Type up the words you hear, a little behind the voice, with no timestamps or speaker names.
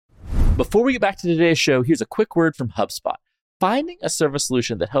Before we get back to today's show, here's a quick word from HubSpot. Finding a service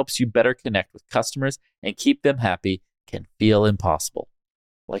solution that helps you better connect with customers and keep them happy can feel impossible.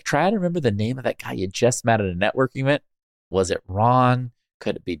 Like, try to remember the name of that guy you just met at a networking event. Was it Ron?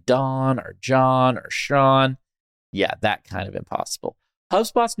 Could it be Don or John or Sean? Yeah, that kind of impossible.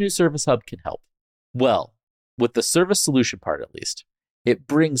 HubSpot's new Service Hub can help. Well, with the service solution part at least. It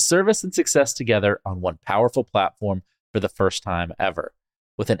brings service and success together on one powerful platform for the first time ever.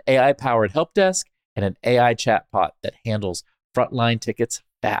 With an AI-powered help desk and an AI chatbot that handles frontline tickets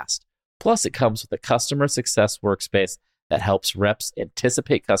fast. Plus, it comes with a customer success workspace that helps reps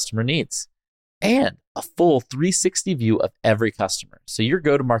anticipate customer needs. And a full 360 view of every customer, so your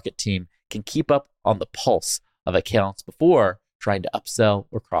go-to-market team can keep up on the pulse of accounts before trying to upsell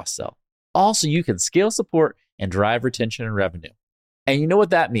or cross-sell. Also, you can scale support and drive retention and revenue. And you know what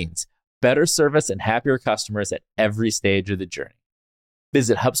that means? Better service and happier customers at every stage of the journey.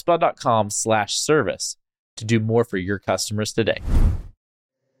 Visit HubSpot.com/service to do more for your customers today.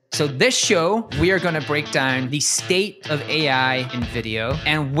 So this show, we are going to break down the state of AI in video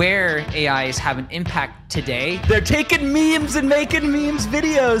and where AI is having impact today. They're taking memes and making memes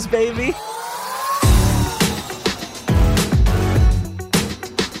videos, baby.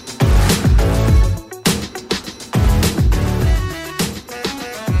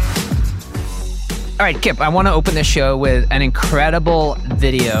 All right, Kip, I want to open the show with an incredible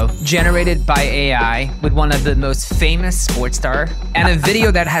video generated by AI with one of the most famous sports star, and a video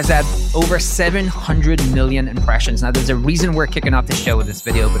that has had over 700 million impressions. Now, there's a reason we're kicking off the show with this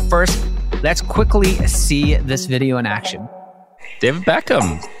video, but first, let's quickly see this video in action. David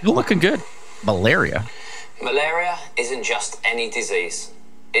Beckham, you're looking good. Malaria. Malaria isn't just any disease.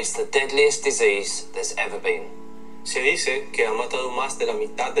 It's the deadliest disease there's ever been. Se dice que ha matado más de la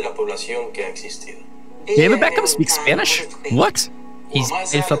mitad de la población que ha existido. David Beckham speaks Spanish? What? He's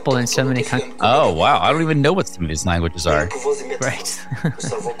played football in so many countries. Oh, wow. I don't even know what some of these languages are. Right.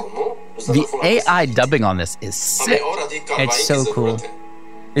 The AI dubbing on this is sick. It's so cool.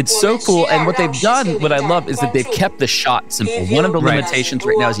 It's so cool. And what they've done, what I love, is that they've kept the shot simple. One of the limitations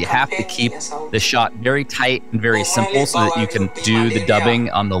right now is you have to keep the shot very tight and very simple so that you can do the dubbing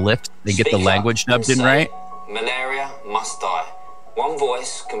on the lift and get the language dubbed in right. Malaria must die. One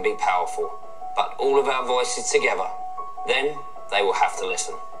voice can be powerful, but all of our voices together, then they will have to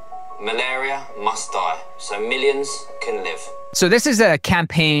listen. Malaria must die, so millions can live. So this is a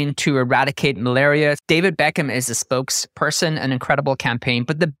campaign to eradicate malaria. David Beckham is a spokesperson, an incredible campaign.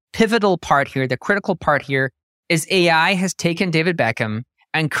 But the pivotal part here, the critical part here, is AI has taken David Beckham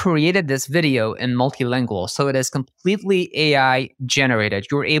and created this video in multilingual. So it is completely AI generated.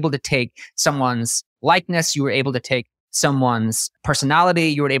 You're able to take someone's likeness, you were able to take someone's personality,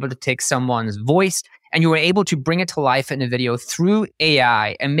 you were able to take someone's voice, and you were able to bring it to life in a video through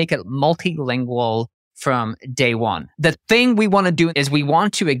AI and make it multilingual from day one. The thing we want to do is we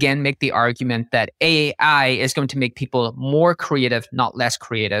want to, again, make the argument that AI is going to make people more creative, not less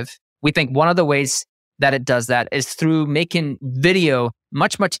creative. We think one of the ways that it does that is through making video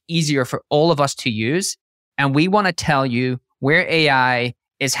much, much easier for all of us to use. And we want to tell you where AI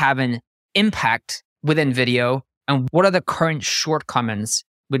is having impact within video and what are the current shortcomings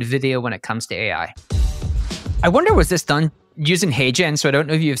with video when it comes to AI. I wonder, was this done using HeyGen? So I don't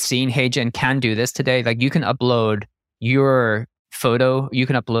know if you've seen HeyGen can do this today. Like, you can upload your photo, you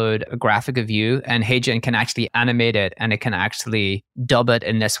can upload a graphic of you, and HeyGen can actually animate it and it can actually dub it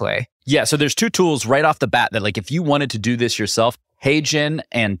in this way. Yeah, so there's two tools right off the bat that, like, if you wanted to do this yourself, HeyGen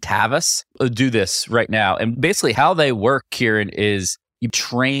and Tavis do this right now. And basically how they work, Kieran, is you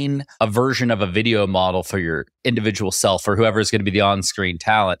train a version of a video model for your individual self or whoever is going to be the on-screen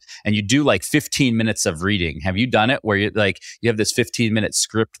talent. And you do like 15 minutes of reading. Have you done it where you have this 15-minute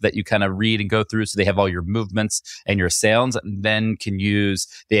script that you kind of read and go through so they have all your movements and your sounds, and then can use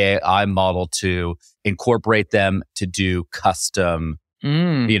the AI model to incorporate them to do custom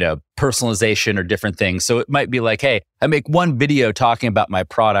personalization or different things. So it might be like, hey, I make one video talking about my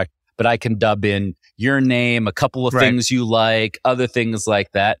product, but I can dub in your name, a couple of things you like, other things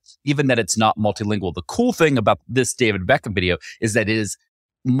like that, even that it's not multilingual. The cool thing about this David Beckham video is that it is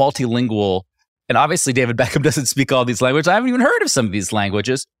multilingual. And obviously, David Beckham doesn't speak all these languages. I haven't even heard of some of these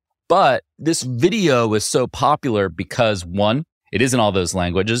languages. But this video is so popular because, one, it is in all those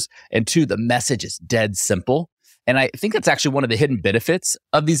languages. And two, the message is dead simple. And I think that's actually one of the hidden benefits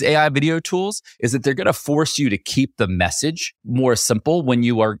of these AI video tools is that they're going to force you to keep the message more simple when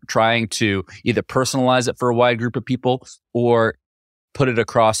you are trying to either personalize it for a wide group of people or put it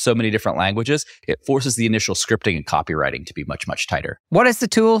across so many different languages, it forces the initial scripting and copywriting to be much, much tighter. What is the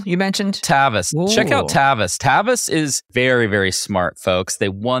tool you mentioned? Tavis. Ooh. Check out Tavis. Tavis is very, very smart, folks. They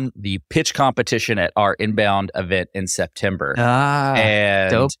won the pitch competition at our Inbound event in September.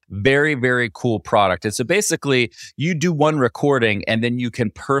 And dope. Very, very cool product. And so basically, you do one recording and then you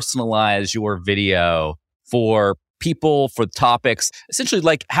can personalize your video for people, for topics, essentially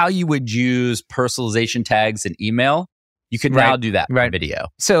like how you would use personalization tags in email. You can now do that in video.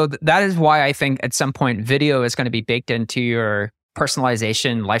 So that is why I think at some point video is going to be baked into your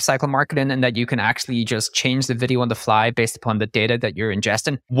personalization lifecycle marketing, and that you can actually just change the video on the fly based upon the data that you're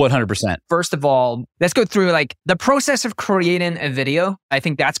ingesting. 100%. First of all, let's go through like the process of creating a video. I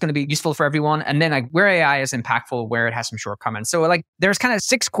think that's going to be useful for everyone. And then like where AI is impactful, where it has some shortcomings. So like there's kind of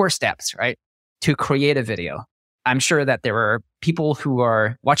 6 core steps, right, to create a video. I'm sure that there are people who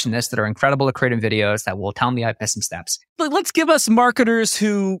are watching this that are incredible at creating videos that will tell me I've missed some steps. But let's give us marketers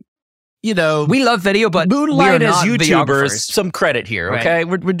who, you know, we love video, but moonlight we are as not YouTubers, some credit here, okay?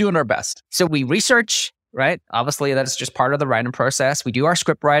 Right. We're doing our best. So we research, right? Obviously, that's just part of the writing process. We do our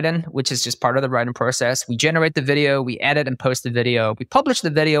script writing, which is just part of the writing process. We generate the video, we edit and post the video, we publish the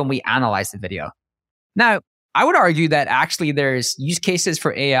video, and we analyze the video. Now, I would argue that actually there's use cases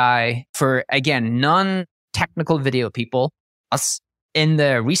for AI for, again, non-technical video people, us in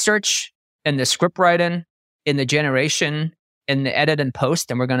the research, in the script writing, in the generation, in the edit and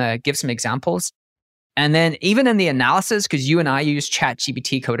post, and we're going to give some examples. And then even in the analysis, because you and I use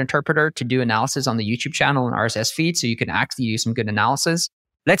ChatGPT Code Interpreter to do analysis on the YouTube channel and RSS feed, so you can actually use some good analysis.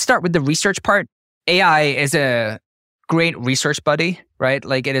 Let's start with the research part. AI is a great research buddy, right?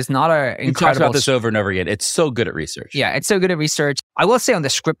 Like it is not a incredible... We've talked about this over and over again. It's so good at research. Yeah, it's so good at research. I will say on the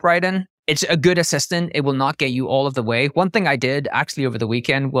script writing, it's a good assistant. It will not get you all of the way. One thing I did actually over the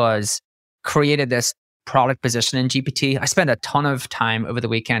weekend was created this product positioning GPT. I spent a ton of time over the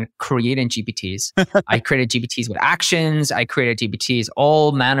weekend creating GPTs. I created GPTs with actions. I created GPTs,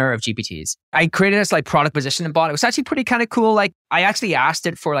 all manner of GPTs. I created this like product positioning bot. It was actually pretty kind of cool. Like I actually asked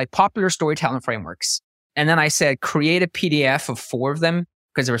it for like popular storytelling frameworks. And then I said, create a PDF of 4 of them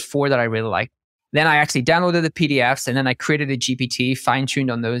because there was 4 that I really liked. Then I actually downloaded the PDFs and then I created a GPT fine-tuned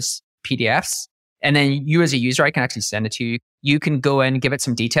on those PDFs. And then you as a user, I can actually send it to you. You can go in, give it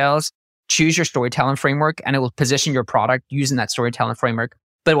some details, choose your storytelling framework, and it will position your product using that storytelling framework.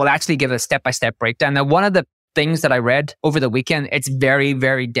 But it will actually give a step-by-step breakdown. Now, one of the things that I read over the weekend, it's very,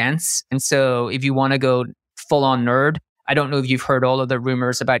 very dense. And so if you want to go full-on nerd, I don't know if you've heard all of the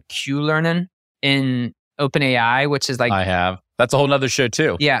rumors about Q-learning in OpenAI, which is like... I have. That's a whole nother show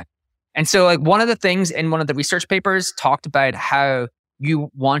too. Yeah. And so like one of the things in one of the research papers talked about how you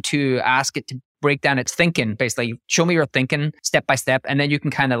want to ask it to break down its thinking, basically show me your thinking step by step. And then you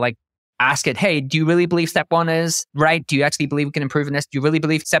can kind of like ask it, hey, do you really believe step 1 is right? Do you actually believe we can improve in this? Do you really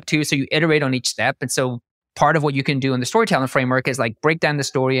believe step 2? So you iterate on each step. And so part of what you can do in the storytelling framework is like break down the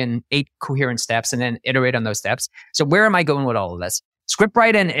story in 8 coherent steps and then iterate on those steps. So where am I going with all of this? Script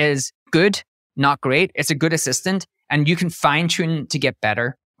writing is good, not great. It's a good assistant and you can fine tune to get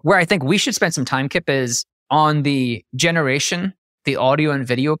better. Where I think we should spend some time, Kip, is on the generation, the audio and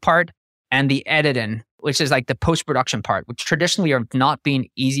video part, and the editing, which is like the post-production part, which traditionally are not being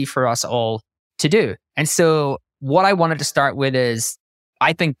easy for us all to do. And so what I wanted to start with is,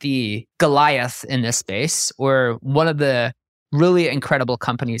 I think the Goliath in this space, or one of the really incredible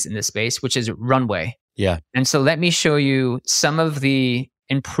companies in this space, which is Runway. Yeah. And so let me show you some of the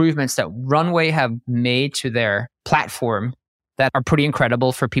improvements that Runway have made to their platform that are pretty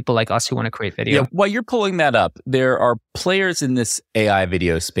incredible for people like us who want to create video. Yeah, while you're pulling that up, there are players in this AI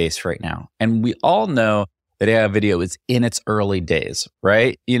video space right now. And we all know that AI video is in its early days,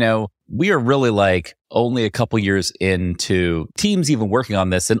 right? You know, we are really like only a couple years into teams even working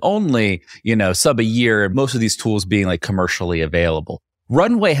on this and only, you know, sub a year, most of these tools being like commercially available.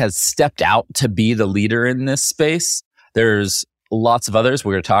 Runway has stepped out to be the leader in this space. There's lots of others.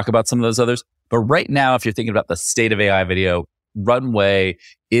 We're going to talk about some of those others. But right now, if you're thinking about the state of AI video, Runway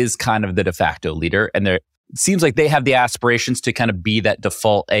is kind of the de facto leader. And it seems like they have the aspirations to kind of be that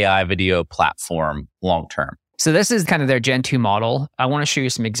default AI video platform long term. So this is kind of their Gen 2 model. I want to show you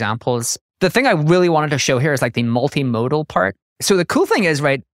some examples. The thing I really wanted to show here is like the multimodal part. So the cool thing is,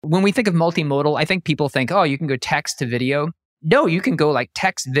 right, when we think of multimodal, I think people think, oh, you can go text to video. No, you can go like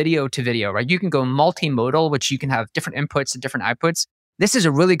text video to video, right? You can go multimodal, which you can have different inputs and different outputs. This is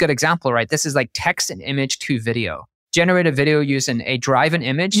a really good example, right? This is like text and image to video. Generate a video using a drive-in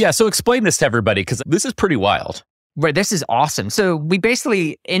image. Yeah, so explain this to everybody because this is pretty wild. Right, this is awesome. So we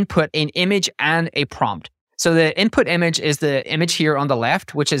basically input an image and a prompt. So the input image is the image here on the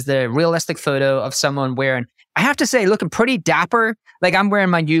left, which is the realistic photo of someone wearing I have to say, looking pretty dapper. Like I'm wearing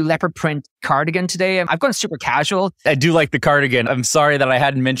my new leopard print cardigan today. I've gone super casual. I do like the cardigan. I'm sorry that I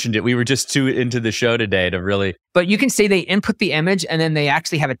hadn't mentioned it. We were just too into the show today to really. But you can see they input the image and then they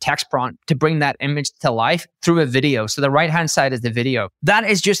actually have a text prompt to bring that image to life through a video. So the right-hand side is the video. That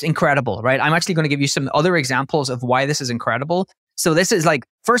is just incredible, right? I'm actually going to give you some other examples of why this is incredible. So this is like,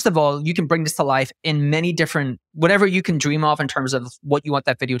 first of all, you can bring this to life in many different, whatever you can dream of in terms of what you want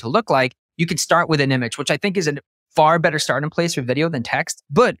that video to look like. You can start with an image, which I think is a far better starting place for video than text.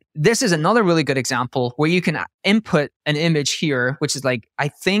 But this is another really good example where you can input an image here, which is like, I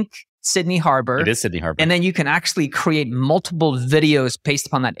think Sydney Harbor. It is Sydney Harbor. And then you can actually create multiple videos based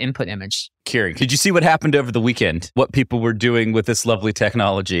upon that input image. Kieran, did you see what happened over the weekend? What people were doing with this lovely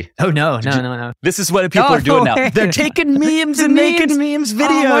technology? Oh, no. This is what people are doing now. They're taking memes and making memes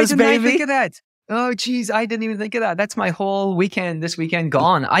videos, baby. baby. Think of that. Oh, geez, I didn't even think of that. That's my whole weekend, this weekend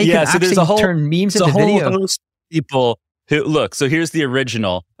gone. I can actually turn memes into video. Whole host of people who, look, so here's the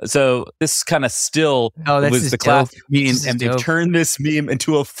original. So this kind of still was the classic meme, and they've turned this meme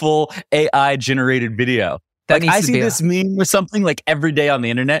into a full AI-generated video. Like I see this meme or something like every day on the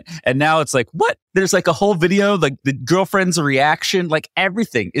internet, and now it's like, what? There's like a whole video, like the girlfriend's reaction, like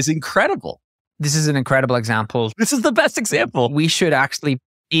everything is incredible. This is an incredible example. This is the best example. We should actually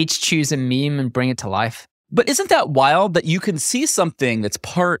each choose a meme and bring it to life. But isn't that wild that you can see something that's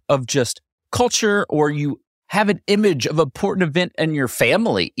part of just culture, or you have an image of an important event in your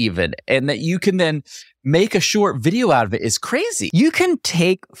family even, and that you can then make a short video out of it is crazy. You can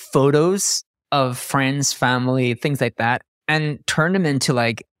take photos of friends, family, things like that, and turn them into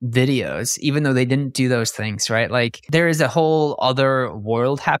like videos, even though they didn't do those things, right? Like there is a whole other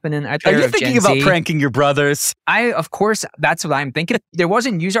world happening out there. Are you thinking about pranking your brothers? Of course, that's what I'm thinking. There was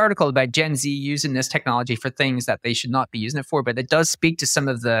a news article about Gen Z using this technology for things that they should not be using it for, but it does speak to some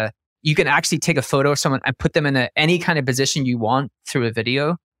of the, you can actually take a photo of someone and put them in any kind of position you want through a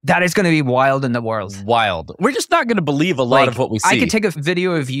video. That is going to be wild in the world. Wild. We're just not going to believe a lot of what we see. I could take a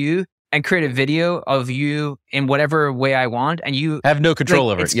video of you and create a video of you in whatever way I want, and you have no control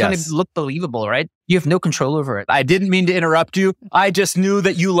over it. It's going to look believable, right? You have no control over it. I didn't mean to interrupt you. I just knew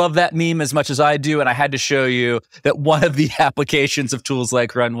that you love that meme as much as I do, and I had to show you that one of the applications of tools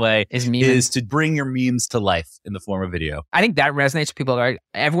like Runway is to bring your memes to life in the form of video. I think that resonates with people, right?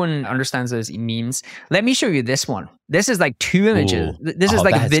 Everyone understands those memes. Let me show you this one. This is like 2 images. Ooh. This is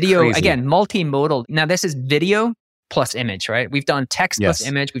like video, crazy. Again, multimodal. Now this is video plus image, right? We've done text plus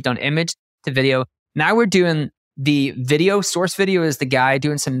image. We've done image to video. Now we're doing the video. Source video is the guy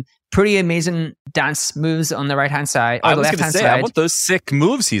doing some pretty amazing dance moves on the right-hand side. Or the left-hand side. I want those sick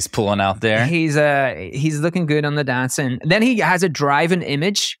moves he's pulling out there. He's looking good on the dance. And then he has a drive-in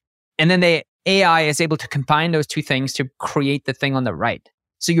image. And then the AI is able to combine those two things to create the thing on the right.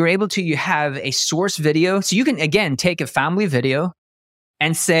 So you're able to, you have a source video. So you can, again, take a family video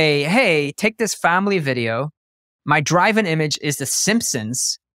and say, hey, take this family video. My drive-in image is The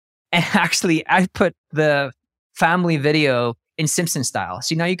Simpsons. And actually, I put the family video in Simpson style.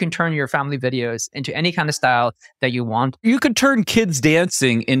 So now you can turn your family videos into any kind of style that you want. You could turn kids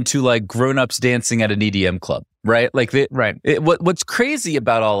dancing into like grown-ups dancing at an EDM club, right? Like what's crazy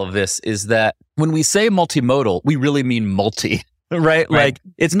about all of this is that when we say multimodal, we really mean multi, right? Like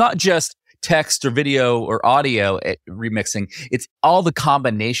it's not just text or video or audio remixing. It's all the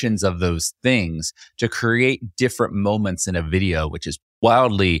combinations of those things to create different moments in a video, which is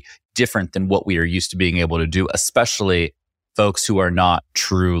wildly different than what we are used to being able to do, especially folks who are not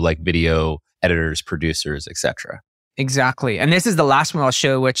true like video editors, producers, etc. Exactly. And this is the last one I'll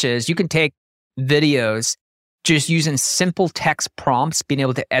show, which is you can take videos just using simple text prompts, being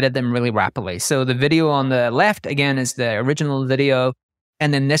able to edit them really rapidly. So the video on the left, again, is the original video.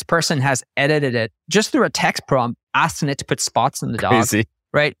 And then this person has edited it just through a text prompt, asking it to put spots on the dog. Crazy.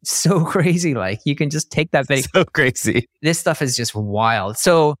 Right? So crazy. Like you can just take that video. So crazy. This stuff is just wild.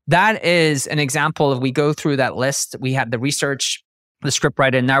 So that is an example of, we go through that list. We had the research, the script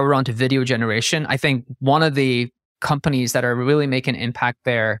writing. Now we're on to video generation. I think one of the companies that are really making an impact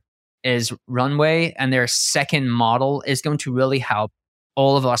there is Runway, and their second model is going to really help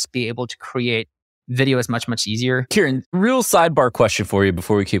all of us be able to create video is much, much easier. Kieran, real sidebar question for you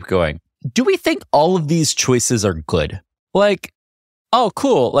before we keep going. Do we think all of these choices are good? Like, oh,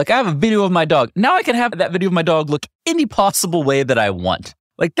 cool. Like I have a video of my dog. Now I can have that video of my dog look any possible way that I want.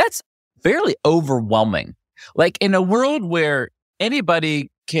 Like that's fairly overwhelming. Like in a world where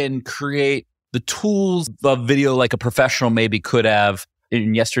anybody can create the tools of video like a professional maybe could have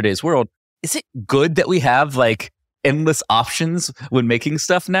in yesterday's world, is it good that we have like endless options when making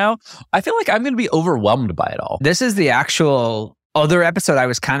stuff now? I feel like I'm going to be overwhelmed by it all. This is the actual other episode I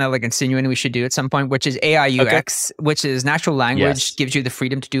was kind of like insinuating we should do at some point, which is AI UX, which is natural language, gives you the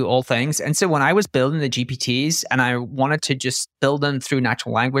freedom to do all things. And so when I was building the GPTs and I wanted to just build them through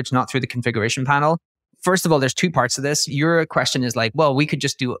natural language, not through the configuration panel, first of all, there's two parts to this. Your question is like, well, we could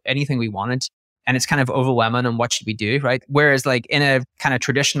just do anything we wanted. And it's kind of overwhelming on what should we do, right? Whereas like in a kind of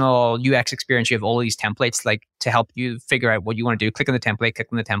traditional UX experience, you have all these templates like to help you figure out what you want to do. Click on the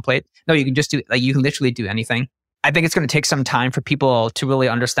template. No, you can just do, like you can literally do anything. I think it's going to take some time for people to really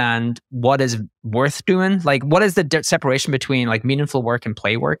understand what is worth doing. Like, what is the separation between like meaningful work and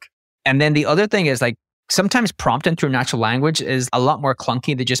play work? And then the other thing is like, sometimes prompting through natural language is a lot more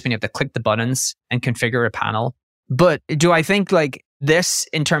clunky than just being able to click the buttons and configure a panel. But do I think like this,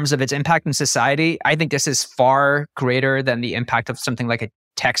 in terms of its impact in society, I think this is far greater than the impact of something like a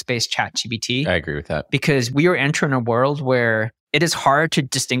text-based ChatGPT. I agree with that. Because we are entering a world where it is hard to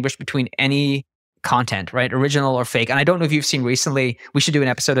distinguish between any content, right? Original or fake. And I don't know if you've seen recently, we should do an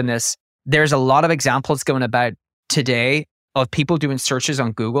episode on this. There's a lot of examples going about today of people doing searches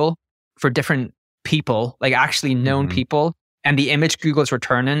on Google for different people, like actually known people. And the image Google's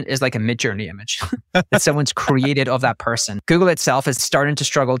returning is like a Midjourney image that someone's created of that person. Google itself is starting to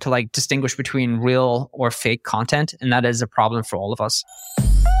struggle to like distinguish between real or fake content. And that is a problem for all of us.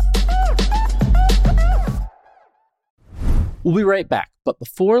 We'll be right back. But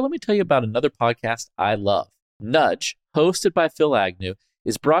before, let me tell you about another podcast I love. Nudge, hosted by Phil Agnew,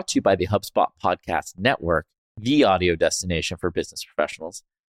 is brought to you by the HubSpot Podcast Network, the audio destination for business professionals.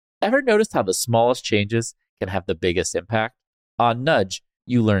 Ever noticed how the smallest changes can have the biggest impact? On Nudge,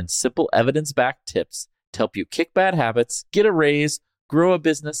 you learn simple evidence-backed tips to help you kick bad habits, get a raise, grow a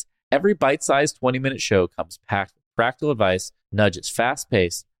business. Every bite-sized 20-minute show comes packed with practical advice. Nudge is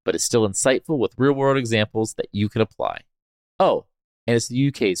fast-paced, but is still insightful with real-world examples that you can apply. Oh, and it's the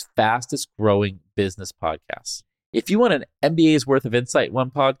UK's fastest growing business podcast. If you want an MBA's worth of insight in one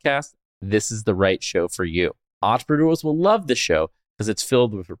podcast, this is the right show for you. Entrepreneurs will love the show because it's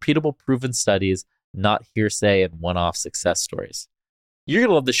filled with repeatable, proven studies, not hearsay and one-off success stories. You're going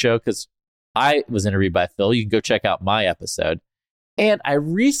to love the show because I was interviewed by Phil. You can go check out my episode. And I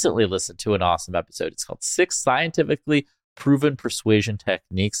recently listened to an awesome episode. It's called 6 Scientifically Proven Persuasion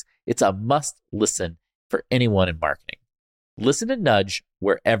Techniques. It's a must listen for anyone in marketing. Listen to Nudge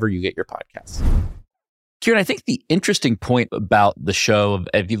wherever you get your podcasts. Kieran, I think the interesting point about the show,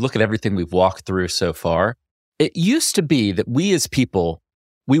 if you look at everything we've walked through so far, it used to be that we as people,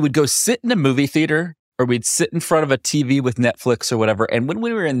 we would go sit in a movie theater or we'd sit in front of a TV with Netflix or whatever. And when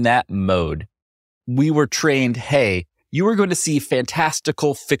we were in that mode, we were trained, hey, you are going to see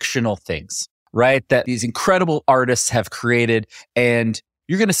fantastical fictional things, right? That these incredible artists have created, and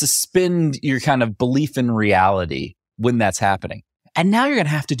you're going to suspend your kind of belief in reality when that's happening. And now you're going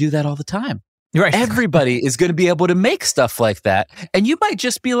to have to do that all the time. Right. Everybody is going to be able to make stuff like that. And you might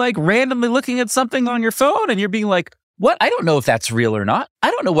just be like randomly looking at something on your phone and you're being like, what? I don't know if that's real or not. I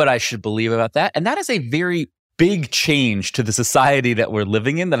don't know what I should believe about that. And that is a very big change to the society that we're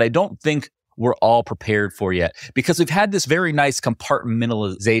living in that I don't think we're all prepared for yet, because we've had this very nice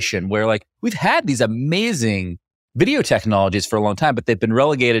compartmentalization where like we've had these amazing video technologies for a long time, but they've been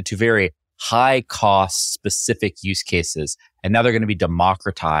relegated to very high cost specific use cases. And now they're going to be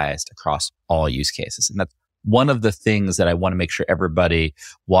democratized across all use cases. And that's one of the things that I want to make sure everybody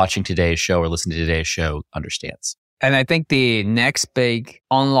watching today's show or listening to today's show understands. And I think the next big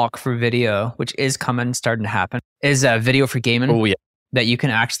unlock for video, which is coming, starting to happen, is video for gaming. Oh, yeah. That you can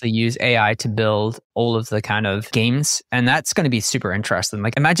actually use AI to build all of the kind of games. And that's going to be super interesting.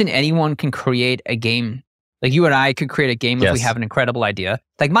 Like imagine anyone can create a game. Like you and I could create a game if we have an incredible idea.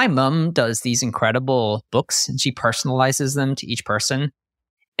 Like my mom does these incredible books and she personalizes them to each person.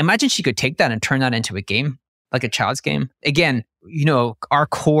 Imagine she could take that and turn that into a game, like a child's game. Again, you know, our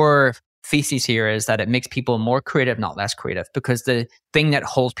core thesis here is that it makes people more creative, not less creative, because the thing that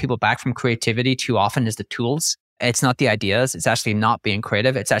holds people back from creativity too often is the tools. It's not the ideas. It's actually not being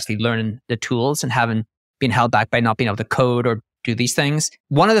creative. It's actually learning the tools and having been held back by not being able to code or do these things.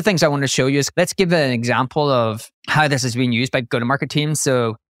 One of the things I want to show you is, let's give an example of how this is being used by go-to-market teams.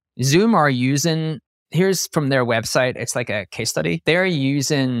 So Zoom are using, here's from their website, it's like a case study. They're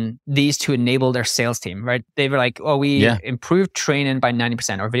using these to enable their sales team, right? They were like, oh, we improved training by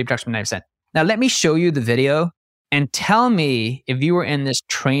 90% or video production by 90%. Now let me show you the video and tell me if you were in this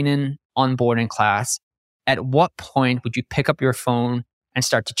training onboarding class, at what point would you pick up your phone and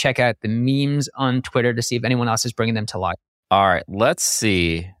start to check out the memes on Twitter to see if anyone else is bringing them to life? All right, let's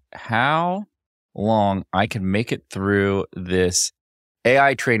see how long I can make it through this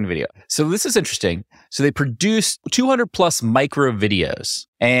AI training video. So this is interesting. So they produced 200 plus micro videos.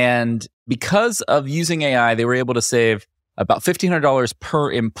 And because of using AI, they were able to save about $1,500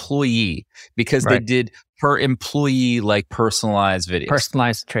 per employee because they did per employee like personalized videos.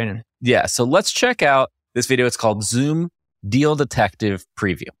 Personalized training. Yeah. So let's check out this video. It's called Zoom Deal Detective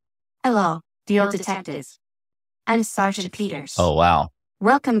Preview. Hello, Deal Detectives. I'm Sergeant Peters. Oh, wow.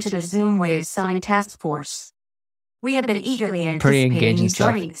 Welcome to the Zoom Wave Selling Task Force. We have been eagerly Pretty anticipating engaging you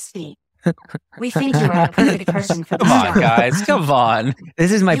stuff. joining this team. We think you are the perfect person for the Come on, job. guys. Come on.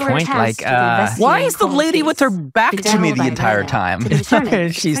 This is my You are point. tasked Like, with investigating Why is the cold lady with her case back to me the entire time? to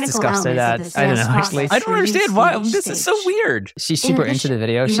determine She's critical disgusted elements at- of I the don't know, sales actually. process I don't for each understand why. stage. This is so weird. she's In super addition, into the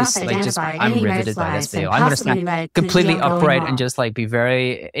video. you She's must like, just, identify I'm any red riveted by this flags video. that I'm going to possibly stand led to the completely deal going upright wrong. and just like be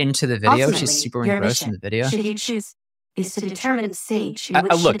very into the video. Ultimately, She's super your engrossed in mission, the video. should you choose, is to determine the stage in I-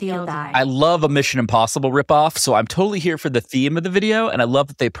 which look, the deal died. I love a Mission Impossible ripoff, so I'm totally here for the theme of the video, and I love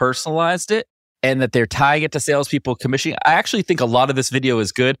that they personalized it and that they're tying it to salespeople commissioning. I actually think a lot of this video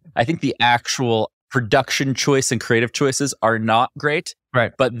is good. I think the actual production choice and creative choices are not great,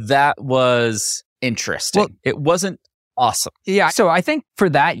 Right. but that was interesting. Well- It wasn't awesome. Yeah. So I think for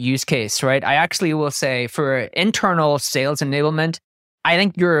that use case, right, I actually will say for internal sales enablement, I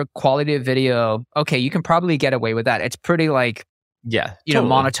think your quality of video, okay, you can probably get away with that. It's pretty like, Yeah, you know, totally.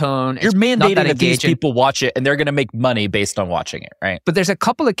 monotone. You're It's not mandating that that these engaging. people watch it, and they're going to make money based on watching it, right? But there's a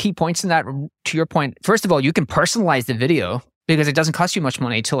couple of key points in that. To your point, first of all, you can personalize the video because it doesn't cost you much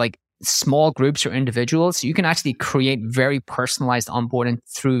money to like small groups or individuals. So you can actually create very personalized onboarding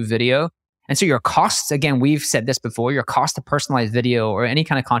through video. And so your costs, again, we've said this before, your cost to personalize video or any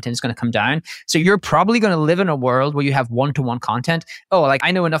kind of content is going to come down. So you're probably going to live in a world where you have one-to-one content. Oh, like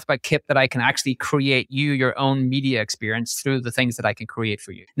I know enough about Kip that I can actually create you your own media experience through the things that I can create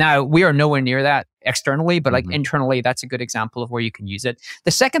for you. Now, we are nowhere near that externally, but like internally, that's a good example of where you can use it.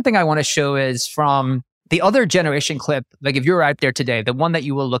 The second thing I want to show is from the other generation clip. Like if you're out there today, the one that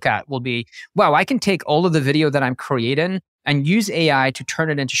you will look at will be, wow, I can take all of the video that I'm creating and use AI to turn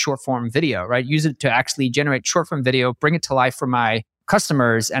it into short form video, right? Use it to actually generate short form video, bring it to life for my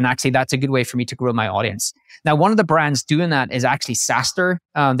customers. And actually that's a good way for me to grow my audience. Now, one of the brands doing that is actually SaaStr.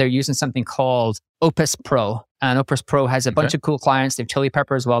 They're using something called Opus Pro, and Opus Pro has a bunch of cool clients. They have Chili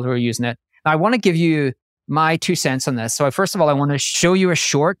Pepper as well who are using it. Now, I want to give you my 2 cents on this. So first of all, I want to show you a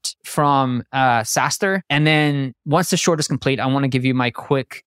short from SaaStr. And then once the short is complete, I want to give you my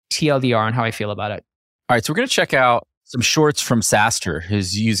quick TLDR on how I feel about it. All right, so we're going to check out some shorts from SaaStr,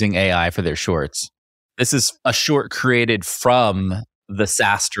 who's using AI for their shorts. This is a short created from the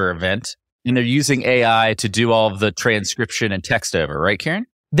SaaStr event, and they're using AI to do all of the transcription and text over, right, Karen?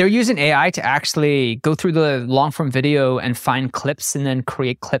 They're using AI to actually go through the long form video and find clips and then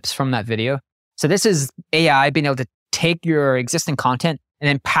create clips from that video. So this is AI being able to take your existing content and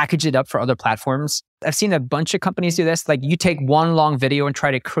then package it up for other platforms. I've seen a bunch of companies do this. Like you take one long video and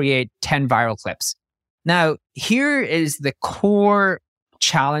try to create 10 viral clips. Now, here is the core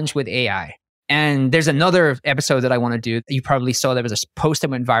challenge with AI. And there's another episode that I want to do. You probably saw there was a post that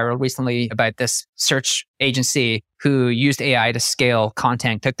went viral recently about this search agency who used AI to scale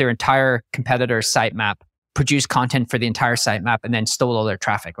content, took their entire competitor's sitemap, produced content for the entire sitemap, and then stole all their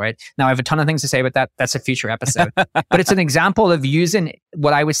traffic, right? Now, I have a ton of things to say about that. That's a future episode. But it's an example of using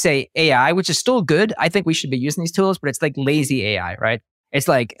what I would say AI, which is still good. I think we should be using these tools, but it's like lazy AI, right? It's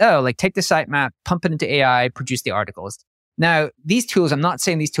like, oh, like take the sitemap, pump it into AI, produce the articles. Now, these tools, I'm not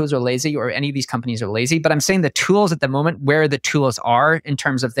saying these tools are lazy or any of these companies are lazy, but I'm saying the tools at the moment, where the tools are in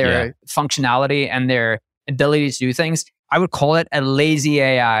terms of their functionality and their ability to do things, I would call it a lazy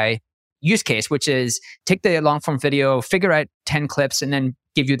AI use case, which is take the long form video, figure out 10 clips, and then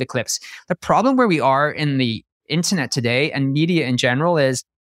give you the clips. The problem where we are in the internet today and media in general is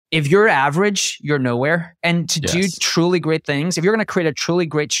if you're average, you're nowhere. And to do truly great things, if you're going to create a truly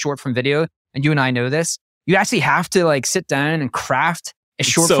great short form video, and you and I know this, you actually have to like sit down and craft a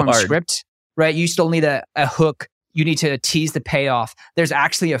short form script, right? You still need a hook. You need to tease the payoff. There's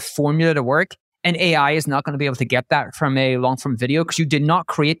actually a formula to work. And AI is not going to be able to get that from a long form video because you did not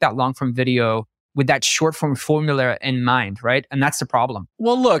create that long form video with that short form formula in mind, right? And that's the problem.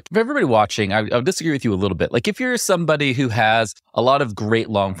 Well, look, for everybody watching, I'll disagree with you a little bit. Like if you're somebody who has a lot of great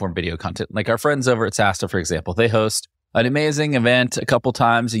long form video content, like our friends over at SaaStr, for example, they host an amazing event a couple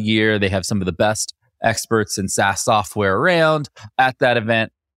times a year. They have some of the best experts in SaaS software around at that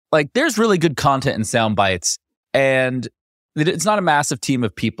event. Like there's really good content and sound bites. And it's not a massive team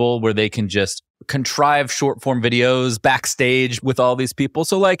of people where they can just contrive short form videos backstage with all these people.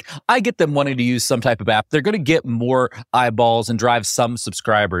 So like I get them wanting to use some type of app. They're going to get more eyeballs and drive some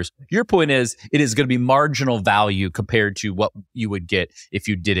subscribers. Your point is it is going to be marginal value compared to what you would get if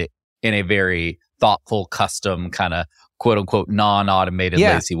you did it in a very thoughtful, custom kind of quote unquote non-automated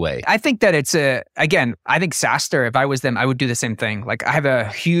lazy way. I think that it's I think SaaStr, if I was them, I would do the same thing. Like I have a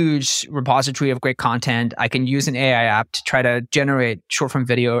huge repository of great content. I can use an AI app to try to generate short form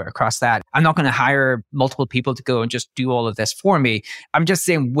video across that. I'm not going to hire multiple people to go and just do all of this for me. I'm just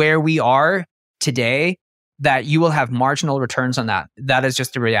saying where we are today, that you will have marginal returns on that. That is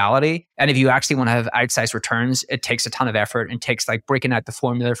just the reality. And if you actually want to have outsized returns, it takes a ton of effort and takes like breaking out the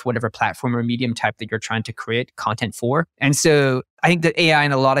formula for whatever platform or medium type that you're trying to create content for. And so I think that AI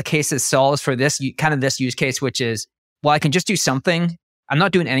in a lot of cases solves for this kind of this use case, which is, well, I can just do something. I'm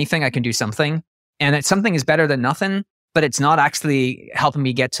not doing anything. I can do something. And that something is better than nothing, but it's not actually helping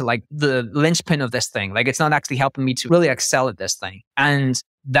me get to like the linchpin of this thing. Like it's not actually helping me to really excel at this thing. And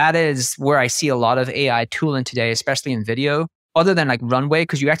that is where I see a lot of AI tooling today, especially in video, other than like Runway,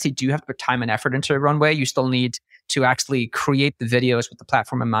 because you actually do have to put time and effort into Runway. You still need to actually create the videos with the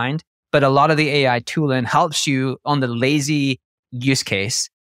platform in mind. But a lot of the AI tooling helps you on the lazy use case,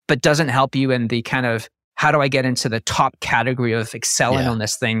 but doesn't help you in the kind of, how do I get into the top category of excelling on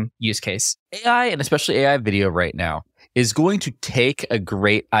this thing use case? AI, and especially AI video right now, is going to take a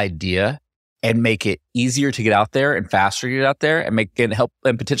great idea and make it easier to get out there and faster to get out there and make it help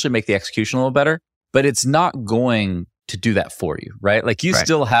and potentially make the execution a little better. But it's not going to do that for you, right? Like you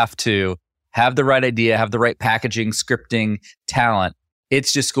still have to have the right idea, have the right packaging, scripting, talent.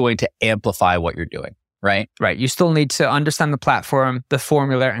 It's just going to amplify what you're doing, right? Right. You still need to understand the platform, the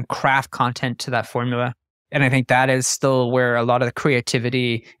formula, and craft content to that formula. And I think that is still where a lot of the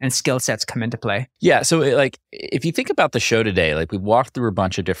creativity and skill sets come into play. Yeah. So if you think about the show today, like we walked through a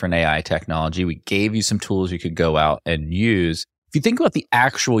bunch of different AI technology. We gave you some tools you could go out and use. If you think about the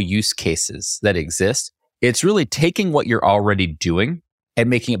actual use cases that exist, it's really taking what you're already doing and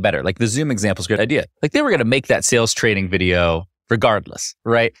making it better. Like the Zoom example is a good idea. Like they were going to make that sales training video regardless,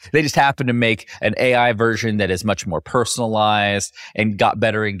 right? They just happened to make an AI version that is much more personalized and got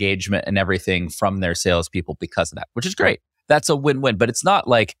better engagement and everything from their salespeople because of that, which is great. That's a win-win, but it's not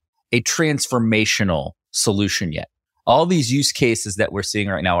like a transformational solution yet. All these use cases that we're seeing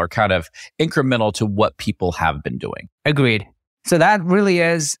right now are kind of incremental to what people have been doing. Agreed. So that really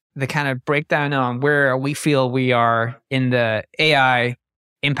is the kind of breakdown on where we feel we are in the AI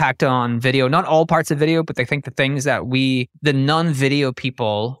impact on video. Not all parts of video, but I think the things that the non-video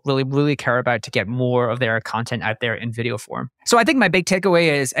people really care about to get more of their content out there in video form. So I think my big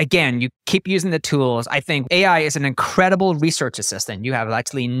takeaway is, again, you keep using the tools. I think AI is an incredible research assistant. You have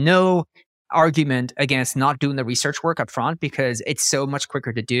actually no argument against not doing the research work up front because it's so much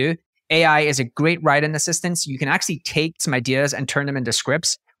quicker to do. AI is a great write-in assistant. You can actually take some ideas and turn them into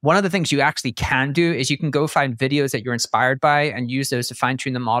scripts. One of the things you actually can do is you can go find videos that you're inspired by and use those to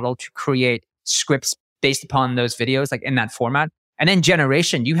fine-tune the model to create scripts based upon those videos, like in that format. And then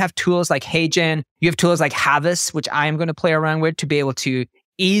generation, you have tools like HeyGen, you have tools like Havas, which I am going to play around with to be able to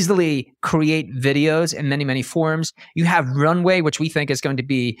easily create videos in many, many forms. You have Runway, which we think is going to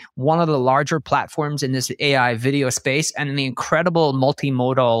be one of the larger platforms in this AI video space, and the incredible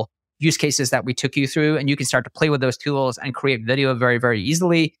multimodal use cases that we took you through, and you can start to play with those tools and create video very, very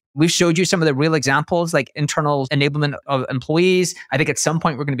easily. We've showed you some of the real examples, like internal enablement of employees. I think at some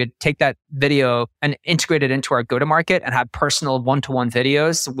point we're going to take that video and integrate it into our go-to-market and have personal one-to-one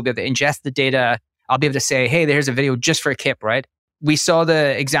videos. So we'll be able to ingest the data. I'll be able to say, hey, there's a video just for Kip, right? We saw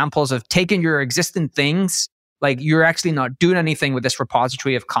the examples of taking your existing things, like you're actually not doing anything with this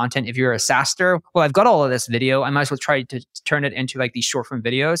repository of content. If you're a SaaStr, well, I've got all of this video. I might as well try to turn it into like these short form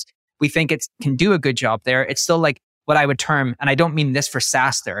videos. We think it can do a good job there. It's still like what I would term, and I don't mean this for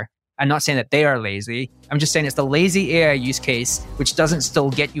SaaStr. I'm not saying that they are lazy. I'm just saying it's the lazy AI use case, which doesn't still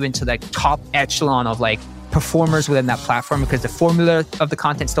get you into the top echelon of like performers within that platform, because the formula of the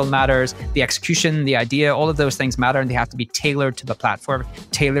content still matters. The execution, the idea, all of those things matter, and they have to be tailored to the platform,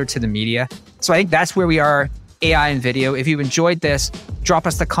 tailored to the media. So I think that's where we are, AI and video. If you've enjoyed this, drop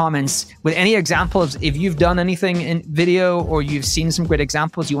us the comments with any examples. If you've done anything in video or you've seen some great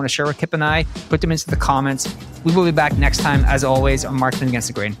examples you want to share with Kip and I, put them into the comments. We will be back next time, as always, on Marketing Against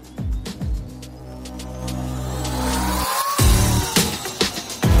the Grain.